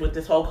 years with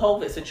this whole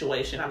COVID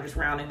situation. I'm just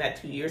rounding that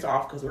 2 years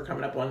off because we're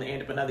coming up on the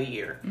end of another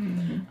year.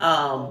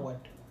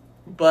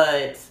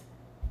 But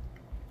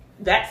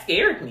that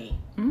scared me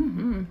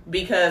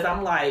because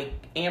I'm like,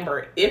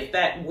 Amber, if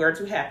that were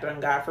to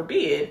happen, God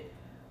forbid,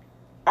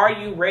 are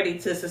you ready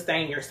to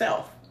sustain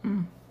yourself?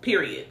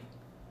 Period.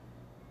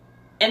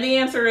 And the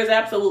answer is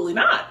absolutely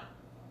not.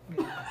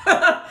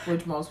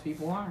 Which most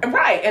people aren't.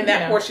 Right. And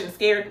that portion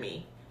scared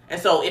me.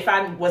 And so if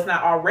I was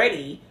not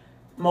already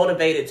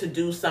motivated to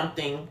do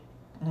something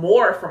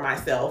more for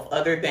myself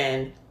other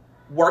than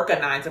work a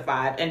 9 to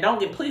 5, and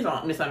please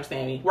don't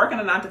misunderstand me. Working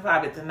a 9 to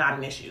 5 is not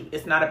an issue.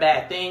 It's not a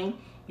bad thing.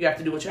 You have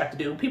to do what you have to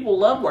do. People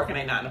love working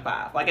a 9 to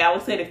 5. Like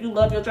Alex said, if you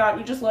love your job,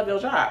 you just love your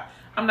job.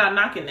 I'm not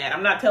knocking that.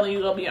 I'm not telling you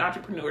to go be an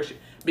entrepreneur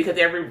because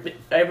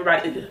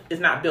everybody is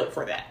not built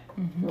for that.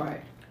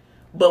 Right.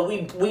 But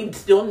we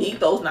still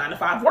need those 9 to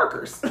 5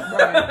 workers.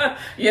 Right.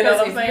 You know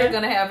what I'm if saying? you're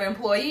going to have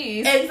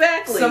employees,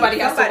 Exactly. somebody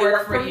has to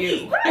work for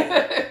me. you.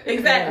 Right.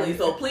 Exactly.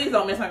 So please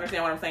don't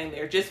misunderstand what I'm saying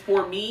there. Just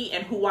for me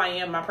and who I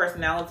am, my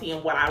personality,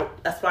 and what I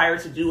aspire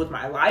to do with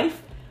my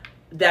life,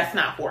 that's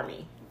not for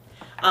me.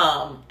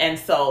 And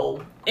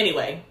so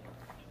anyway,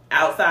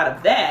 outside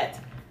of that,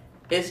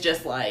 it's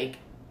just like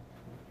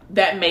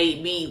that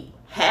made me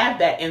have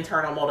that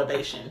internal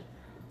motivation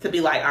to be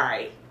like, all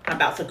right, I'm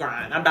about to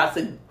grind. I'm about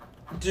to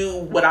do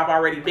what I've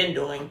already been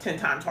doing 10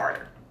 times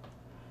harder.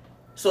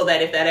 So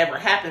that if that ever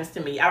happens to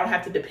me, I don't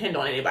have to depend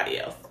on anybody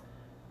else.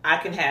 I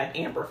can have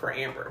Amber for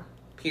Amber,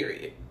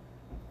 period.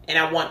 And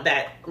I want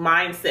that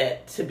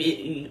mindset to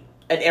be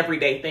an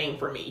everyday thing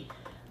for me.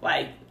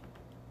 Like,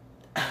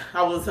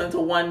 I was listening to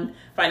one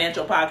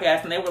financial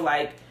podcast and they were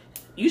like,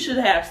 you should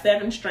have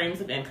 7 streams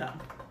of income.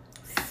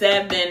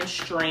 7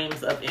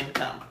 streams of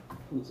income.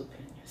 Whose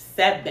opinion?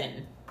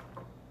 7.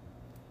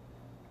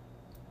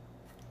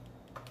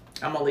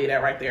 I'm gonna leave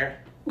that right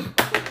there.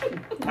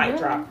 Mic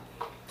drop.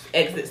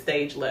 Exit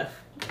stage left.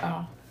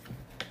 Oh.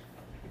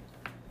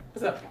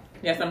 What's up?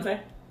 Yes, I'm saying.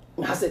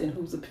 I said, in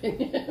whose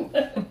opinion?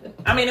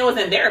 I mean, it was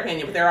in their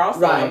opinion, but they're also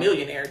Right. a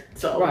millionaire.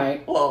 So,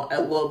 Right. Well,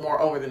 a little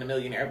more over than a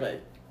millionaire,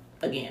 but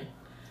again,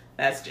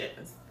 that's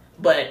just.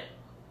 But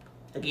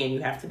again,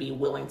 you have to be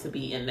willing to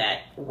be in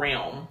that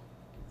realm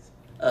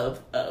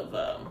of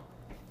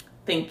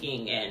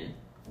thinking and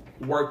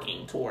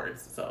working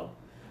towards. So.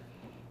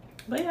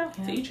 But yeah,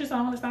 to each his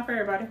own. It's not for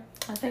everybody.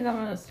 I think I'm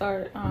gonna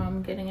start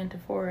getting into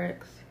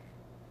Forex.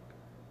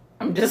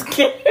 I'm just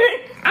kidding.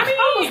 I mean,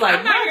 I was like,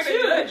 I'm not not here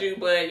to you. judge you,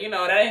 but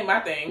that ain't my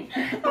thing.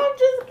 I'm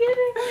just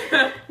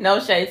kidding. No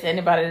shade to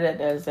anybody that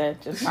does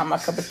that. Just not my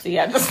cup of tea.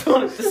 I just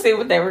wanted to see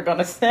what they were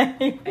gonna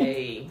say.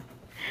 Hey,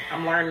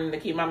 I'm learning to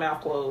keep my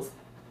mouth closed.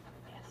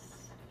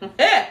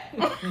 Yes.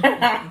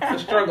 It's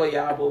a struggle,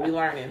 y'all, but we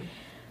learning.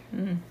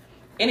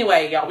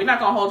 Anyway, y'all, we're not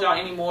gonna hold y'all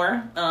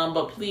anymore.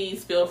 But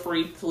please feel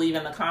free to leave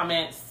in the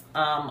comments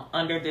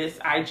under this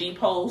IG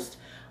post,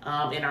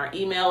 in our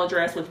email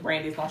address, which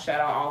Brandy's gonna shout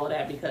out all of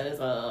that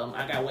because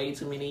I got way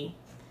too many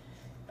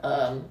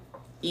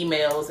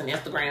emails and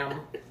Instagram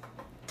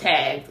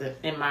tags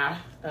in my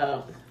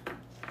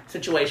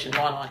situation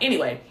going on.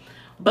 Anyway,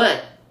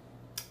 but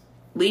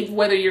leave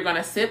whether you're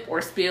gonna sip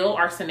or spill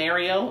our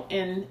scenario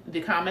in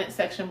the comment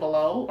section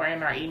below or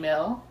in our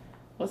email.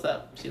 What's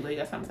up, Sheila? You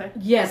got something to say?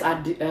 Yes, I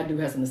do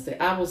have something to say.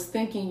 I was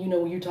thinking,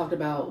 when you talked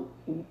about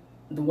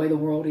the way the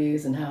world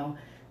is and how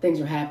things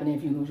are happening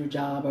if you lose your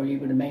job or you're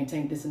able to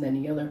maintain this and that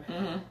and the other.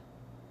 Mm-hmm.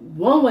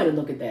 One way to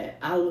look at that,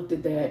 I looked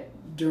at that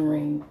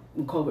during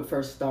when COVID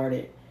first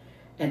started.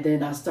 And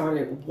then I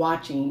started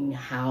watching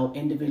how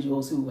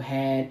individuals who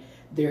had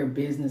their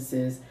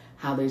businesses,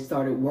 how they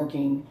started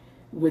working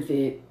with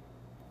it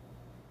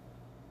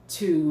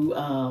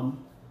to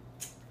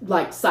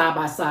like side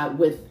by side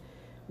with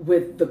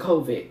the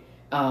COVID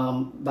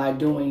by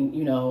doing,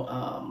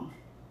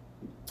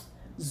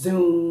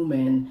 Zoom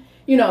and,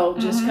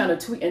 just kind of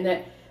tweet,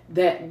 and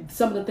that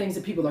some of the things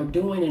that people are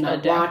doing, and I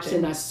watch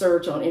and I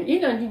search on,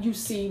 and you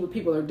see what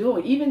people are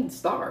doing, even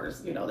stars,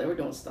 they were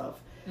doing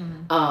stuff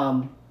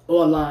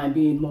online,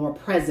 being more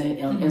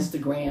present on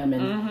Instagram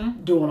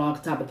and doing all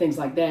type of things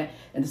like that.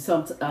 And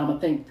I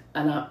think,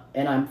 and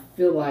I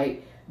feel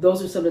like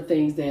those are some of the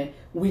things that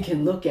we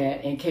can look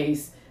at in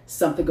case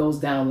something goes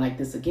down like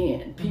this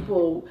again.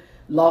 People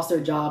lost their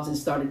jobs and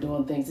started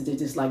doing things that they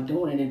just like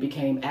doing, and it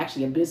became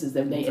actually a business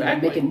that they ended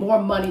up making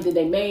more money than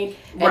they made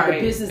at the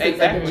business at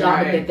the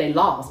job that they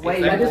lost.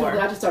 Like I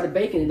just started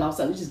baking, and all of a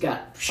sudden it just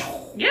got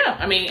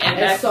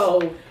and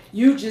so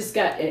you just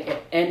got,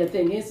 and the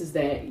thing is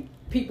that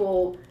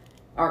people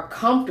are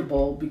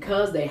comfortable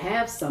because they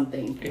have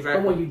something,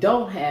 but when you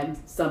don't have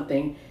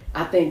something,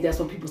 I think that's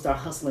when people start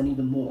hustling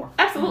even more.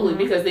 Absolutely,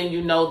 because then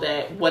you know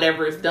that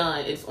whatever is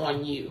done, it's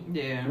on you.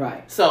 Yeah.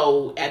 Right.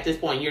 So at this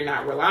point, you're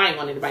not relying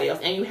on anybody else,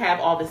 and you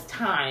have all this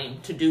time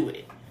to do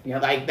it.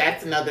 Yep. Like,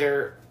 that's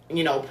another,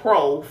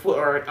 pro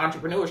for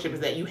entrepreneurship,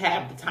 is that you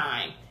have the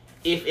time.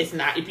 If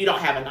you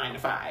don't have a 9 to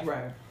 5.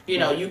 Right.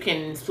 You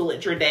can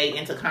split your day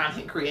into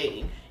content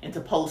creating,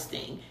 into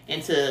posting,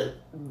 into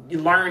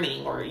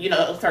learning, or,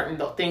 certain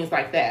things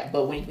like that.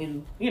 But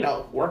when you,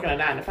 working a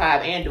 9 to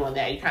 5 and doing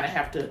that, you kind of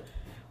have to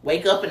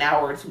wake up an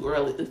hour or two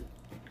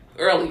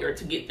earlier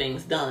to get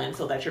things done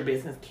so that your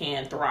business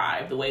can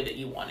thrive the way that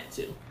you want it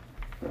to.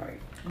 Right.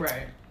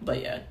 But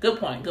yeah, good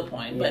point.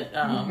 Yeah. But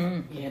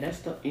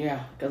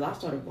because I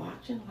started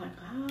watching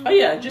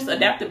like, just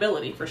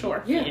adaptability for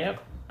sure. Yeah.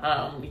 Yep.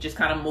 You just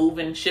kind of move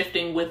and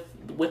shifting with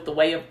the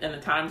way of and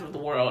the times of the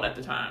world at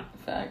the time.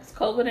 Facts.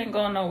 COVID ain't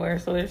going nowhere,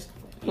 so there's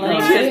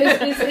plenty.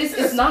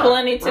 It's not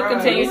plenty to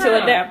continue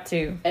to adapt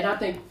to. And I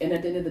think, and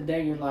at the end of the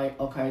day, you're like,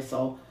 okay,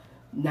 so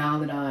now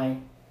that I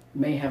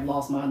may have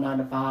lost my 9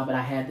 to 5, but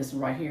I had this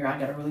one right here, I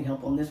got to really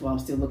help on this one. I'm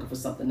still looking for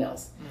something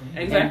else.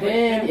 Exactly.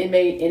 And then it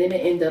may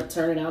end up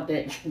turning out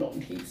that you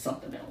don't need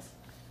something else.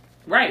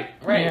 Right.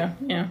 Yeah.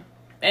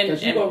 And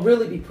because you're gonna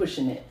really be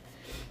pushing it.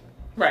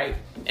 Right.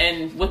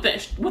 And with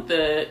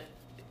the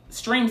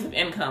streams of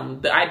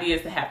income, the idea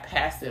is to have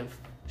passive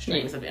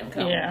streams of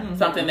income. Yeah.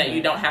 Something that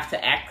you don't have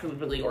to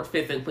actively or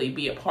physically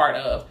be a part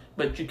of,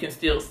 but you can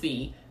still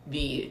see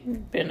the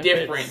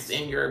difference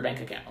in your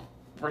bank account.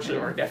 For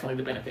sure. Definitely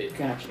the benefit.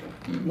 Gotcha.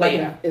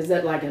 Like, is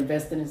that like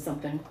investing in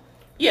something?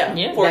 Yeah.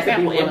 For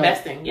example,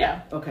 investing.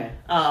 Yeah. Okay.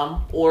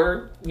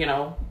 Or,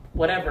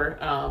 whatever.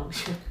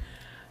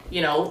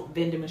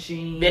 Vending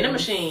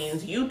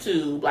machines,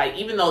 YouTube. Like,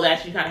 even though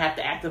that you kind of have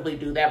to actively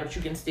do that, but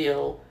you can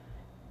still,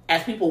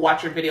 as people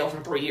watch your video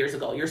from 3 years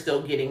ago, you're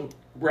still getting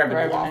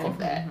revenue off of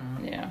that.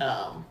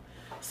 Yeah.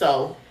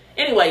 So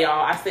anyway,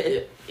 y'all, I said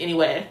it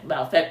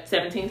about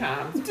 17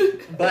 times,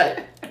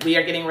 but we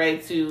are getting ready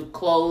to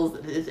close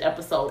this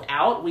episode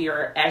out. We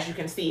are, as you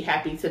can see,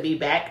 happy to be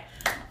back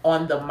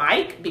on the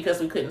mic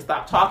because we couldn't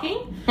stop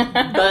talking,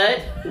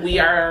 but we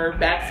are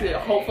back to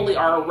hopefully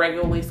our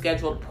regularly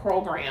scheduled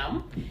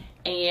program.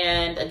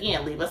 And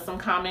again, leave us some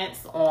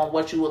comments on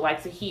what you would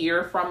like to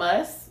hear from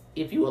us.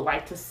 If you would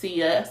like to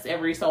see us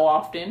every so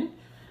often,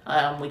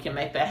 we can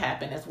make that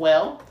happen as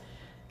well.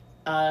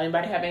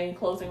 Anybody have any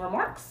closing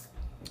remarks?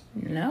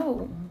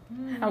 No.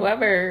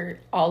 However,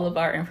 all of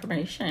our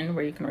information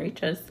where you can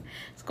reach us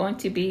is going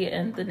to be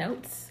in the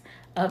notes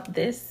of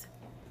this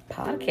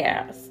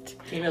podcast.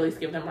 Can you at least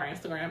give them our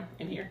Instagram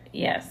in here?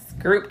 Yes.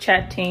 Group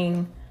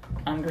chatting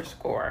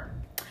 _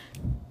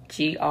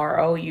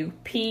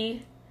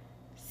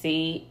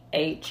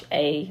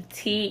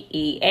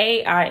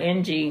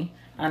 GROUPCHATEAING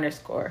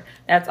 _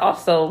 That's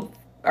also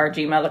our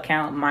Gmail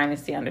account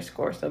minus the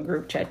underscore. So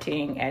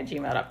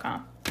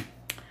groupchatting@gmail.com.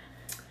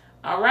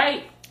 All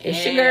right.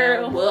 It's your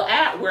girl.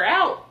 We're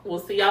out. We'll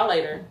see y'all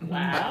later.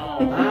 Wow.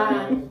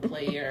 Bye.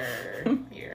 Player.